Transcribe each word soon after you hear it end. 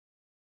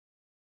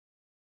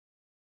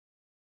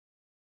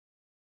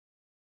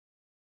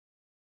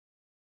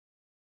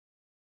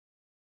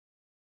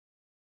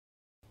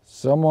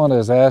Someone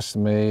has asked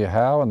me,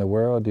 how in the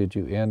world did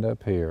you end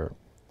up here?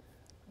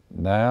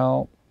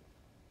 Now,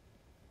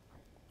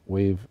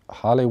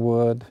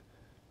 Hollywood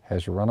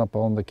has run up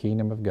on the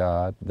kingdom of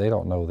God. They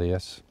don't know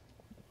this,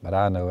 but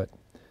I know it.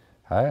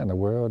 How in the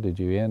world did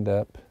you end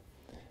up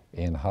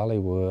in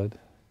Hollywood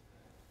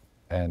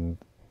and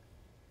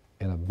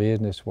in a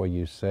business where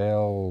you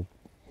sell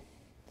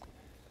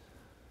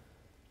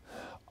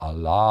a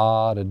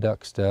lot of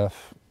duck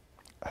stuff?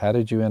 How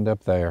did you end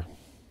up there?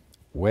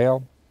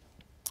 Well,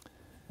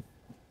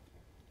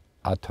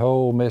 I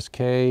told Miss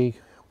Kay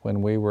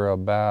when we were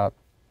about,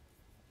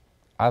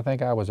 I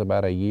think I was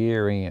about a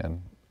year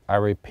in. I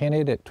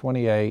repented at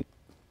 28,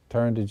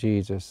 turned to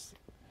Jesus,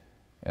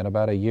 and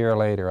about a year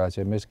later I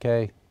said, Miss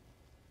Kay,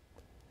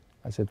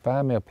 I said,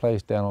 find me a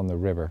place down on the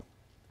river.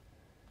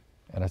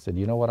 And I said,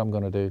 you know what I'm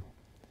going to do?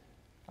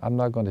 I'm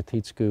not going to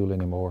teach school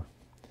anymore.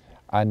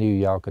 I knew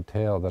y'all could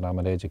tell that I'm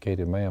an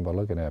educated man by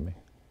looking at me.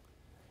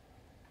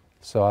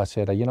 So I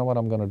said, you know what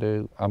I'm going to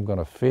do? I'm going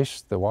to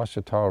fish the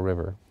Ouachita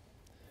River,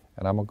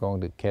 and I'm going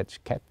to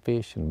catch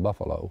catfish and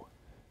buffalo,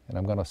 and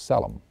I'm going to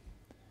sell them.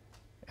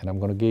 And I'm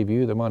going to give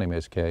you the money,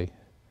 Miss Kay.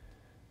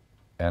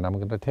 And I'm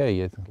going to tell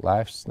you,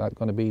 life's not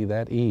going to be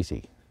that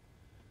easy.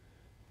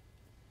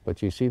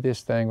 But you see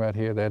this thing right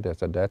here?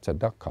 That's a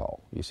duck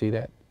call. You see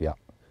that? Yeah.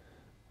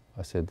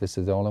 I said, this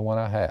is the only one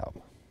I have.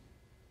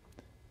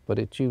 But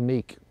it's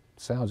unique.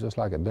 Sounds just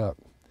like a duck.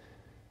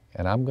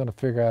 And I'm going to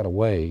figure out a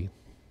way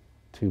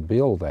to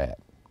build that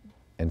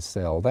and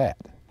sell that.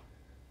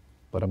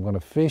 But I'm going to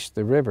fish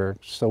the river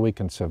so we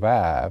can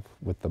survive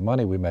with the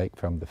money we make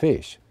from the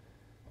fish.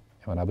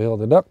 And when I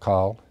build the duck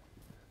call,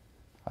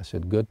 I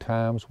said, good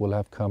times will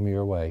have come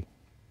your way.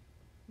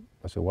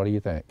 I said, what do you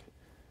think?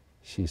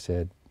 She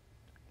said,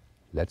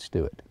 let's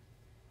do it.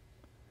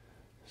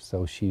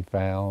 So she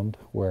found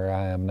where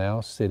I am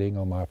now sitting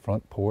on my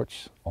front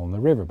porch on the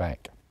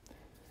riverbank.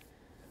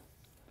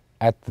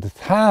 At the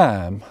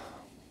time,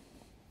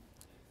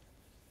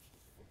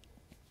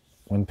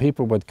 when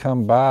people would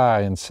come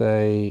by and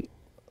say,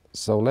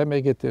 so let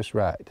me get this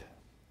right.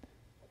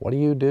 What do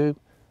you do?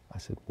 I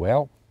said,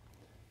 well,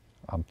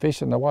 I'm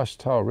fishing the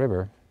Ouachita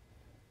River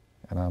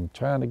and I'm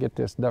trying to get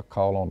this duck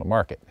call on the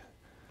market.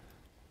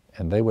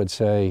 And they would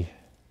say,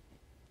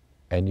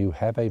 and you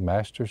have a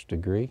master's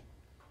degree?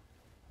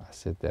 I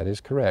said, that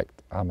is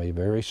correct. I'm a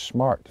very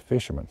smart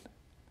fisherman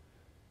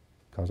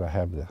because I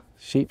have the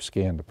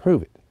sheepskin to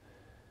prove it.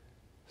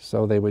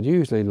 So they would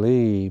usually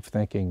leave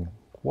thinking,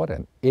 what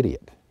an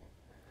idiot.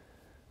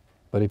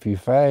 But if you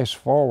fast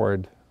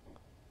forward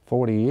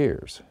 40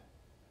 years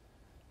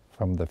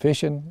from the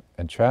fishing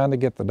and trying to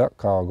get the duck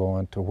call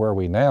going to where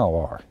we now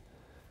are,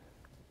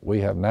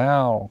 we have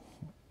now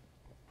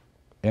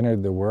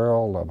entered the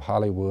world of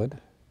Hollywood.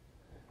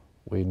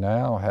 We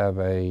now have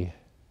a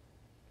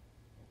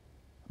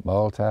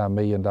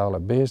multi-million-dollar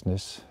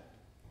business,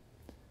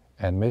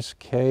 and Miss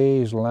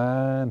Kay's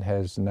line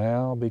has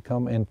now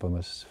become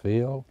infamous.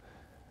 Phil,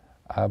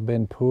 I've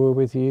been poor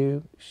with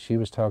you. She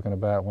was talking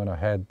about when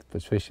I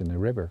was fishing the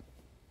river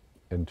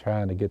and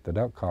trying to get the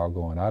duck call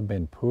going. I've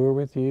been poor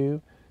with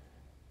you,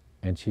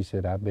 and she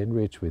said, I've been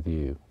rich with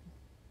you.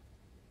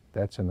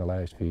 That's in the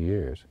last few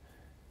years.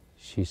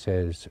 She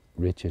says,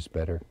 rich is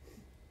better.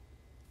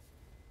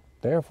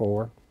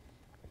 Therefore,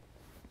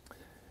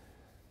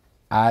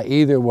 I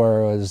either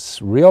was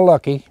real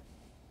lucky,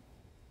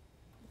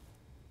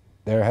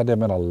 there had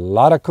been a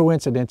lot of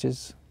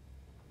coincidences,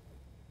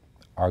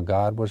 or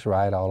God was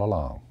right all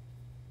along.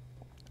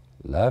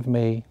 Love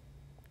me,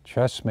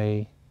 trust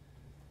me,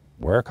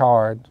 work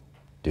hard,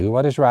 do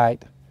what is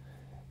right,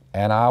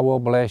 and I will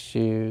bless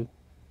you,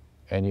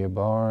 and your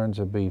barns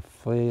will be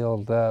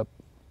filled up,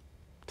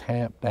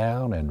 tamped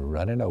down, and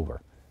running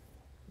over.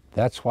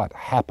 That's what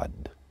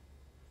happened.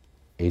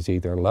 Is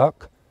either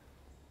luck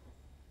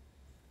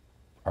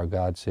or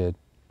God said,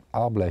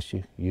 I'll bless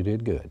you, you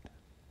did good.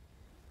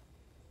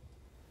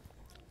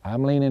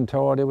 I'm leaning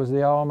toward it was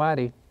the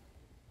Almighty.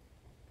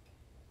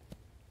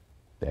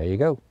 There you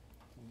go.